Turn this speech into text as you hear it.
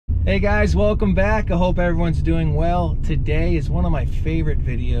Hey guys, welcome back. I hope everyone's doing well. Today is one of my favorite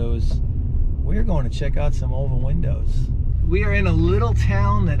videos. We're going to check out some oval windows. We are in a little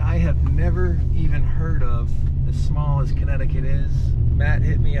town that I have never even heard of, as small as Connecticut is. Matt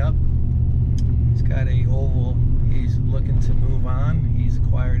hit me up. He's got a oval. He's looking to move on. He's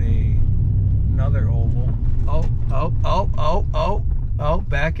acquired another oval. Oh,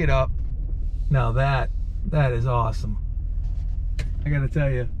 back it up. Now that is awesome. I gotta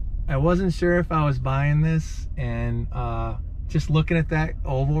tell you, I wasn't sure if I was buying this, and just looking at that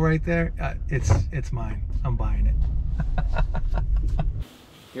oval right there, it's mine. I'm buying it.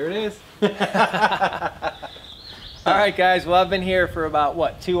 Here it is. All right, guys. Well, I've been here for about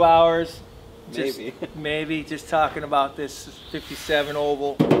what, 2 hours? Maybe just talking about this 57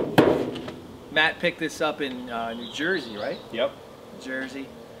 oval. Matt picked this up in New Jersey, right? Yep. New Jersey.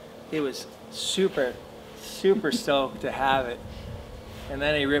 He was super stoked to have it. And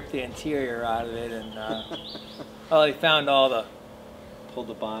then he ripped the interior out of it, and well, he found all the... Pulled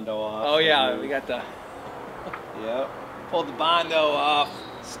the Bondo off. Oh yeah, we got the... Yep. Pulled the Bondo off.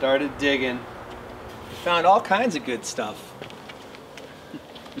 Started digging. We found all kinds of good stuff.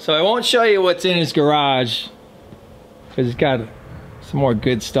 So I won't show you what's in his garage, because he's got some more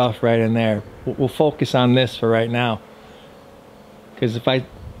good stuff right in there. We'll focus on this for right now, because if I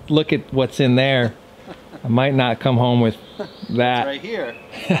look at what's in there, I might not come home with that. Right here.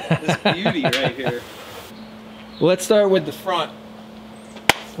 This beauty right here. Well, let's start with the front.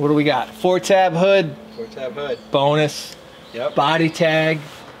 What do we got? 4-tab hood. 4-tab hood. Bonus. Yep. Body tag.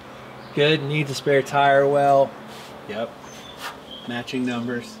 Good. Needs a spare tire well. Yep. Matching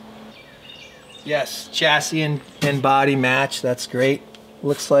numbers. Yes. Chassis and body match. That's great.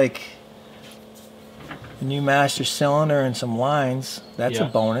 Looks like a new master cylinder and some lines. That's a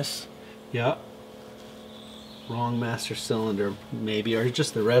bonus. Yep. Wrong master cylinder, maybe, or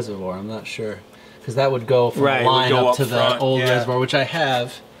just the reservoir. I'm not sure, because that would go from the line up to the old reservoir, which I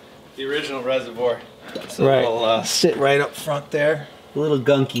have. The original reservoir. That's a little, sit right up front there. A little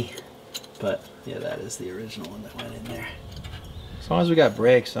gunky, but yeah, that is the original one that went in there. As long as we got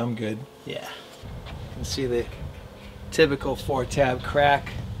brakes, I'm good. Yeah. You can see the typical 4-tab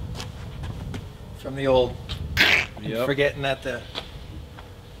crack from the old. Yep. Forgetting that the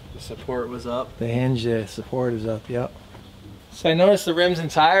support was up. The hinge support is up, yep. So I noticed the rims and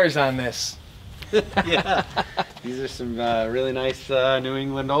tires on this. Yeah. These are some really nice New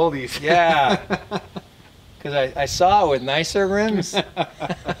England oldies. Yeah. Because I saw it with nicer rims.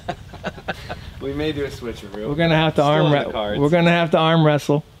 We may do a switcheroo. We're gonna have to arm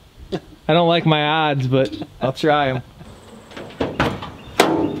wrestle. I don't like my odds, but I'll try them.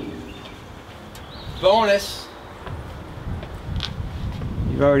 Bonus.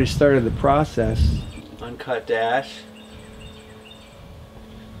 You've already started the process. Uncut dash.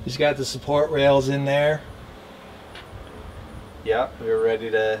 He's got the support rails in there. Yep, we were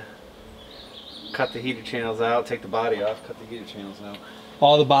ready to cut the heater channels out, take the body off, cut the heater channels out.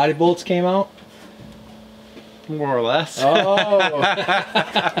 All the body bolts came out? More or less. Oh.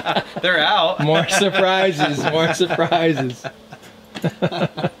 They're out. More surprises, more surprises.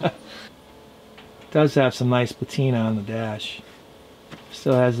 Does have some nice patina on the dash.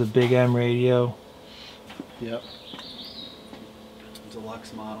 Still has the big M radio. Yep.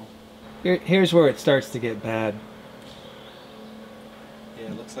 Deluxe model. Here's where it starts to get bad. Yeah,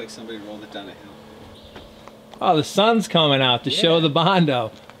 it looks like somebody rolled it down a hill. Oh, the sun's coming out to show the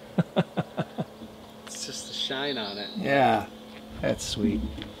Bondo. It's just the shine on it. Yeah, that's sweet.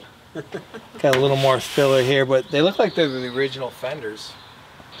 Got a little more filler here, but they look like they're the original fenders.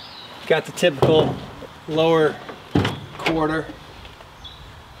 Got the typical lower quarter.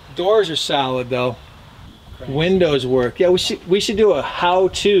 Doors are solid though. Windows work. Yeah, we should do a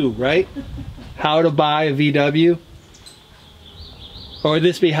how-to, right? How to buy a VW. Or would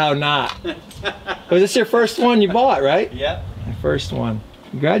this be how not? Was this your first one you bought, right? Yep. My first one.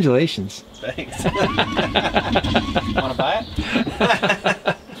 Congratulations. Thanks. Want to buy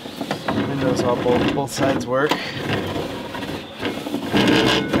it? Windows all both sides work.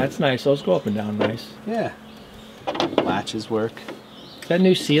 That's nice. Those go up and down nice. Yeah. Latches work. Is that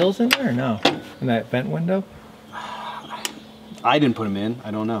new seals in there or no? In that vent window? I didn't put them in.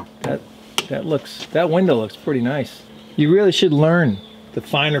 I don't know. That window looks pretty nice. You really should learn the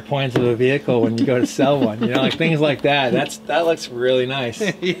finer points of a vehicle when you go to sell one. You know, like things like that. That looks really nice.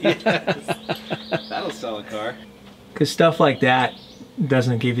 Yes. That'll sell a car. Because stuff like that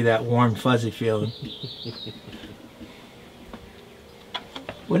doesn't give you that warm, fuzzy feeling.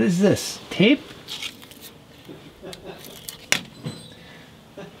 What is this? Tape?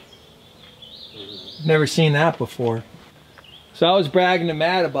 Never seen that before. So I was bragging to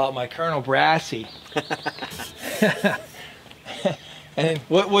Matt about my Colonel Brassy. And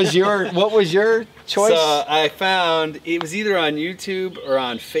what was your choice? So I found, it was either on YouTube or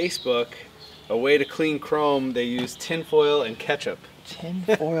on Facebook, a way to clean chrome. They use tinfoil and ketchup.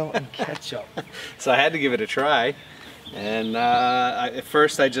 Tinfoil and ketchup. So I had to give it a try. And at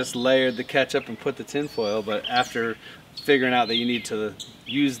first I just layered the ketchup and put the tinfoil, but after figuring out that you need to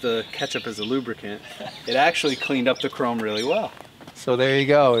use the ketchup as a lubricant, it actually cleaned up the chrome really well. So there you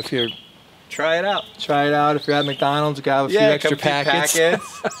go. If you're Try it out. Try it out. If you're at McDonald's, grab a few extra packets.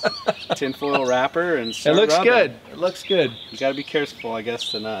 Tinfoil wrapper, and it looks good. It looks good. You gotta be careful, I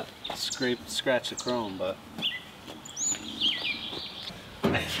guess, to not scratch the chrome, but.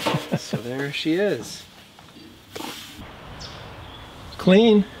 So there she is.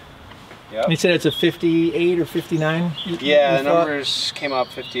 Clean. Yep. You said it's a 58 or 59? Yeah, the numbers came up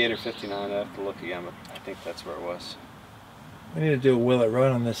 58 or 59. I have to look again, but I think that's where it was. We need to do a will it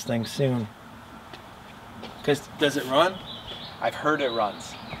run on this thing soon. Because does it run? I've heard it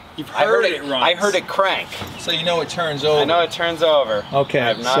runs. You've heard it runs? I heard it crank. So you know it turns over. I know it turns over. Okay.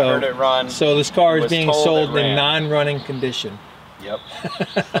 I've not heard it run. So this car is being sold in non-running condition. Yep.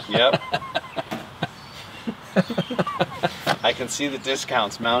 Yep. I can see the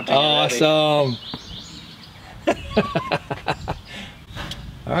discounts mounting. Awesome.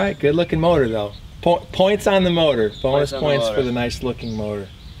 All right, good looking motor though. Points on the motor. Bonus points for the nice looking motor.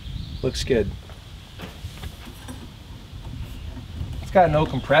 Looks good. It's got no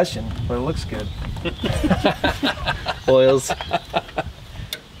compression, but it looks good.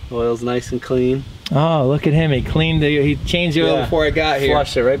 Oil's nice and clean. Oh, look at him. He cleaned it. He changed the oil before I got here.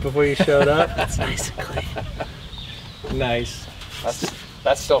 Flushed it right before you showed up. That's nice and clean. Nice.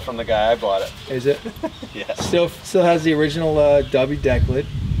 That's still from the guy I bought it. Is it? Yes. Still has the original W deck lid.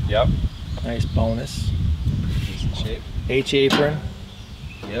 Yep. Nice bonus. Decent shape. H apron.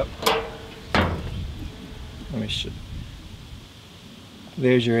 Yep. Let me show.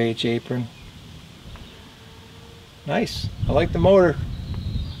 There's your H apron. Nice. I like the motor.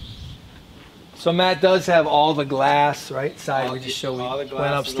 So Matt does have all the glass, right? Side. We just showed. We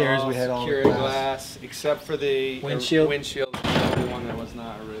went upstairs. We had all the glass, except for the windshield. Windshield, the only one that was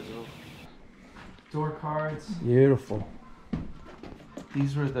not original. Door cards. Beautiful.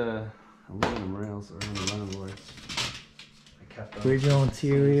 These were the aluminum rails around the running boards. I kept those. Original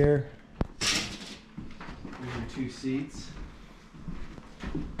interior. These are 2 seats.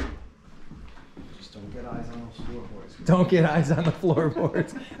 Just don't get eyes on those floorboards. Don't get eyes on the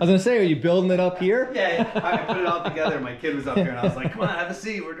floorboards. I was gonna say, are you building it up here? Yeah, I put it all together. My kid was up here, and I was like, "Come on, have a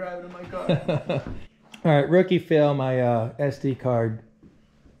seat. We're driving in my car." All right, rookie fail. My SD card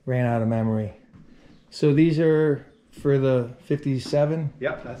ran out of memory. So these are for the 57.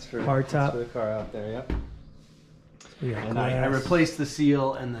 Yep, that's for hard top. That's for the car out there. Yep. And I replaced the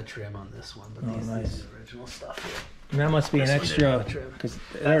seal and the trim on this one, but these nice. are the original stuff here. And that must be an extra. Because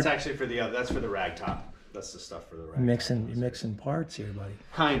that's actually for the other. That's for the rag top. That's the stuff for the rag. You're mixing parts here, buddy.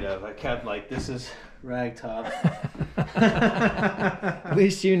 Kind of. I kept like, this is rag top. At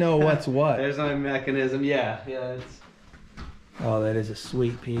least you know what's what. There's my mechanism. Yeah. It's. Oh, that is a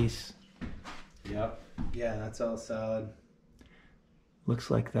sweet piece. Yep. Yeah, that's all solid. Looks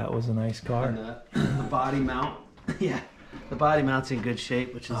like that was a nice car. And the body mount. Yeah. The body mount's in good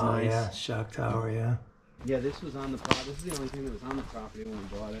shape, which is nice. Oh yeah, shock tower. Yeah. Yeah, this was on the property. This is the only thing that was on the property when we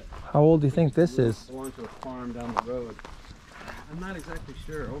bought it. How old do you think this is? It belonged to a farm down the road. I'm not exactly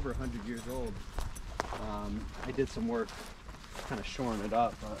sure. Over 100 years old. I did some work, kind of shoring it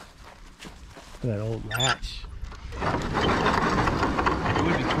up. But that old latch. It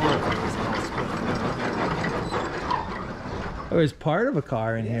would be cool if it was all split. There was part of a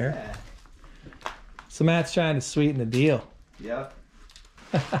car in here. So Matt's trying to sweeten the deal. Yep.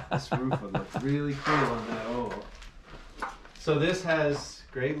 This roof would look really cool on that oval. So this has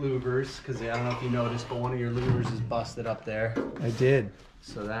great louvers, because I don't know if you noticed, but one of your louvers is busted up there. I did.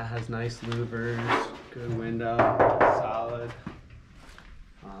 So that has nice louvers, good window, solid.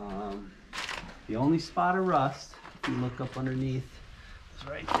 The only spot of rust, if you look up underneath, is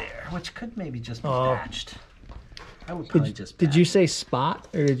right there, which could maybe just be patched. I would probably just patch. Did you say spot,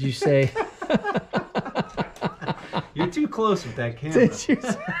 or did you say... You're too close with that camera. Did you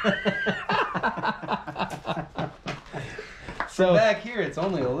say... So back here, it's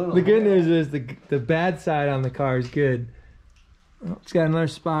only a little. The good news is the bad side on the car is good. Oh, it's got another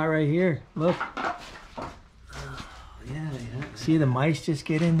spot right here. Look. Yeah. See, the mice just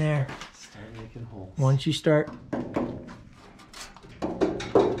get in there. Start making holes. Once you start.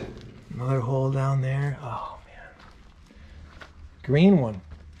 Another hole down there. Oh man. Green one.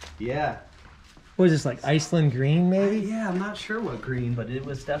 Yeah. What is this, like Iceland green maybe? Yeah, I'm not sure what green, but it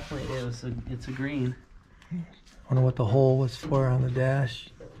was definitely, it's a green. I wonder what the hole was for on the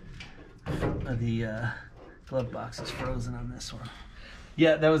dash. The glove box is frozen on this one.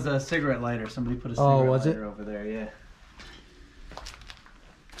 Yeah, that was a cigarette lighter. Somebody put a cigarette lighter over there, yeah.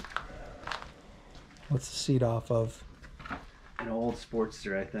 What's the seat off of? An old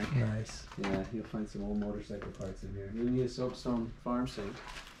Sportster, I think. Nice. Yeah, you'll find some old motorcycle parts in here. You need a soapstone farm sink.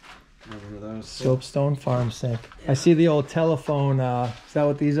 One of those. Soapstone farm sink. Yeah. I see the old telephone. Is that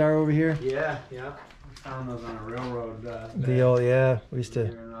what these are over here? Yeah, yeah. We found those on a railroad. The old, yeah. We used to.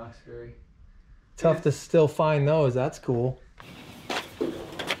 Here in Roxbury. Tough to still find those. That's cool. What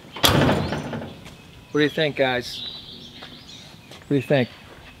do you think, guys? What do you think?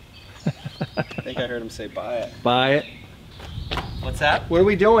 I think I heard him say buy it. Buy it. What's that? What are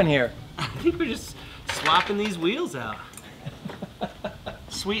we doing here? I think we're just swapping these wheels out.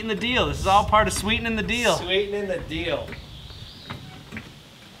 Sweeten the deal. This is all part of sweetening the deal. Sweetening the deal.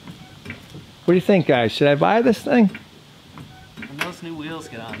 What do you think, guys? Should I buy this thing? When those new wheels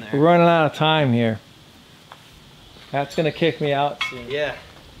get on there. We're running out of time here. That's gonna kick me out soon. Yeah.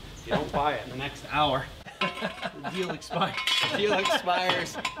 If you don't buy it in the next hour, the deal expires. The deal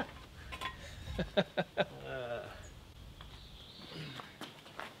expires.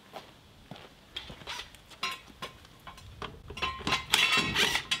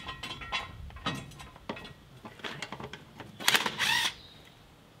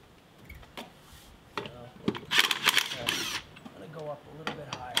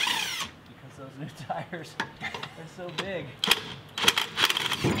 New tires are so big.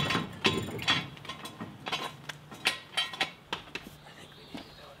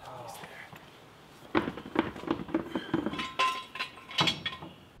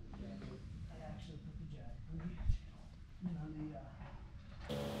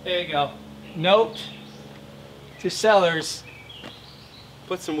 There you go. Note to sellers.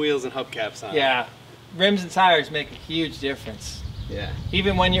 Put some wheels and hubcaps on. Yeah, rims and tires make a huge difference. Yeah.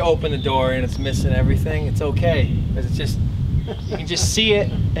 Even when you open the door and it's missing everything, it's okay. Because it's just, you can just see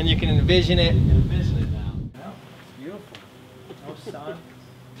it and you can envision it. You can envision it now. Oh, it's beautiful. No sun.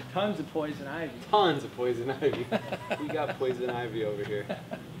 Tons of poison ivy. Tons of poison ivy. We got poison ivy over here.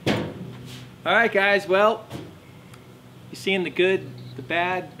 All right, guys. Well, you've seen the good, the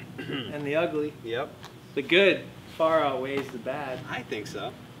bad, and the ugly. Yep. The good far outweighs the bad. I think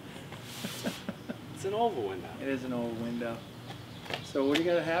so. It's an oval window. It is an oval window. So what are you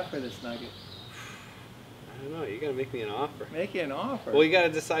gonna have for this nugget? I don't know. You gotta make me an offer. Make you an offer. Well, you gotta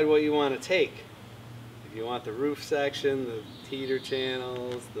decide what you want to take. If you want the roof section, the heater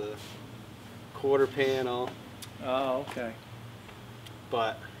channels, the quarter panel. Oh, okay.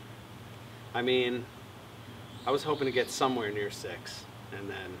 But I mean, I was hoping to get somewhere near 6, and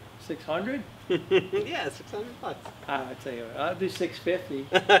then 600? yeah, 600 bucks. I tell you what, I'll do 650.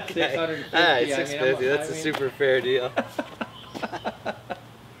 Okay. 650. All right, 650. That's a super fair deal.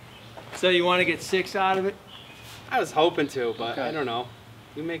 So you want to get 6 out of it? I was hoping to, but okay. I don't know.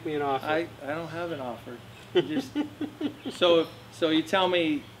 You make me an offer. I don't have an offer. Just so you tell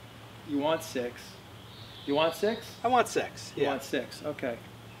me you want 6. You want 6? I want 6. You want 6. Okay.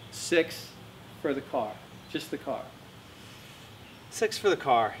 6 for the car. Just the car. 6 for the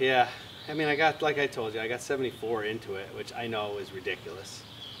car. Yeah. I mean, I got, like I told you, I got 74 into it, which I know is ridiculous.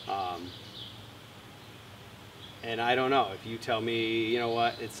 And I don't know, if you tell me, you know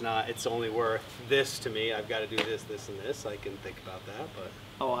what, it's only worth this to me, I've got to do this, this, and this, I can think about that, but...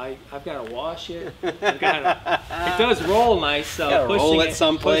 Oh, I've got to wash it. It does roll nice, so pushing roll it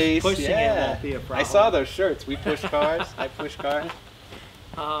someplace. Pushing it won't be a problem. I saw those shirts, we push cars, I push cars.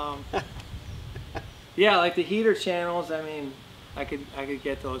 Yeah, like the heater channels, I mean, I could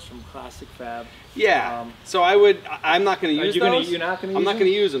get those from Classic Fab. Yeah. So I'm not going to use those. You're not going to use them? I'm not going to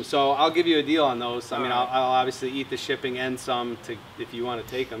use them. So I'll give you a deal on those. I mean, I'll obviously eat the shipping and some if you want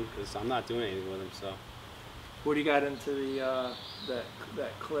to take them, because I'm not doing anything with them. So. What do you got into the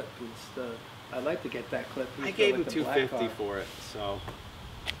that clip piece? I'd like to get that clip piece. I gave him $250 for it. So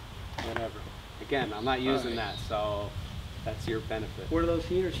whatever. Again, I'm not using that. So that's your benefit. What do those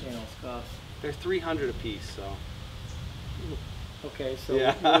heater channels cost? They're $300 a piece. So. Okay, so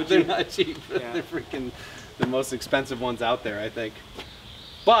yeah, they're not cheap. Yeah. They're freaking the most expensive ones out there, I think.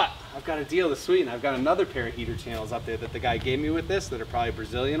 But I've got a deal to sweeten. I've got another pair of heater channels up there that the guy gave me with this that are probably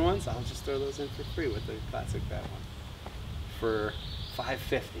Brazilian ones. I'll just throw those in for free with the Classic Fab one for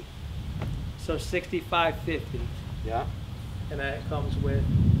 $550. So $65.50. Yeah. And that comes with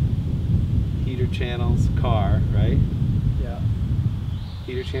heater channels, car, right? Yeah.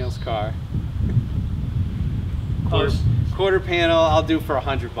 Heater channels, car. Quarter panel, I'll do for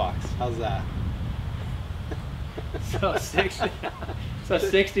 $100. How's that? So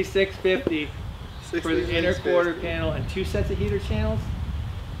 6650 for the inner quarter panel and 2 sets of heater channels.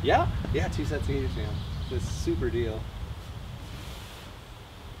 Yeah, 2 sets of heater channels. It's a super deal.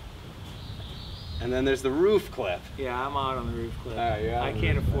 And then there's the roof clip. Yeah, I'm out on the roof clip. Yeah, I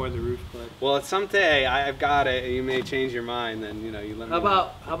can't afford the roof clip. Well, someday I've got it. You may change your mind. Then you let me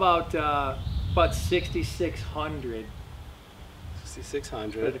know. How about 6600?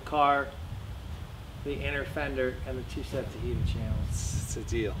 6600 for the car, the inner fender, and the 2 sets of heater channels. It's a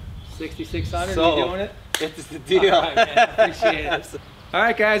deal. 6600. So, you doing it? It's the deal. All right, man, I appreciate it. All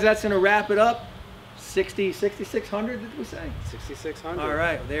right, guys, that's gonna wrap it up. 6600, did we say? 6600. All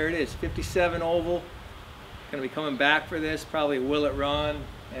right, there it is. 57 oval. Gonna be coming back for this. Probably will it run?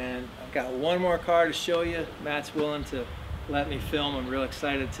 And I've got one more car to show you. Matt's willing to let me film. I'm real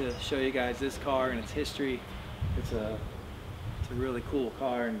excited to show you guys this car and its history. It's a really cool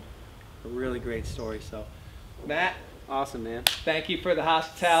car and a really great story. So, Matt. Awesome, man. Thank you for the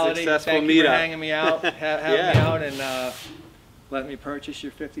hospitality. Successful Thank you for hanging me out, having me out, and letting me purchase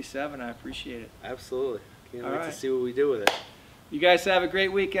your 57. I appreciate it. Absolutely. Can't wait to see what we do with it. You guys have a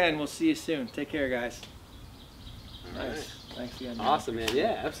great weekend. We'll see you soon. Take care, guys. All right. Thanks again. Awesome, man.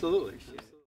 Yeah, absolutely.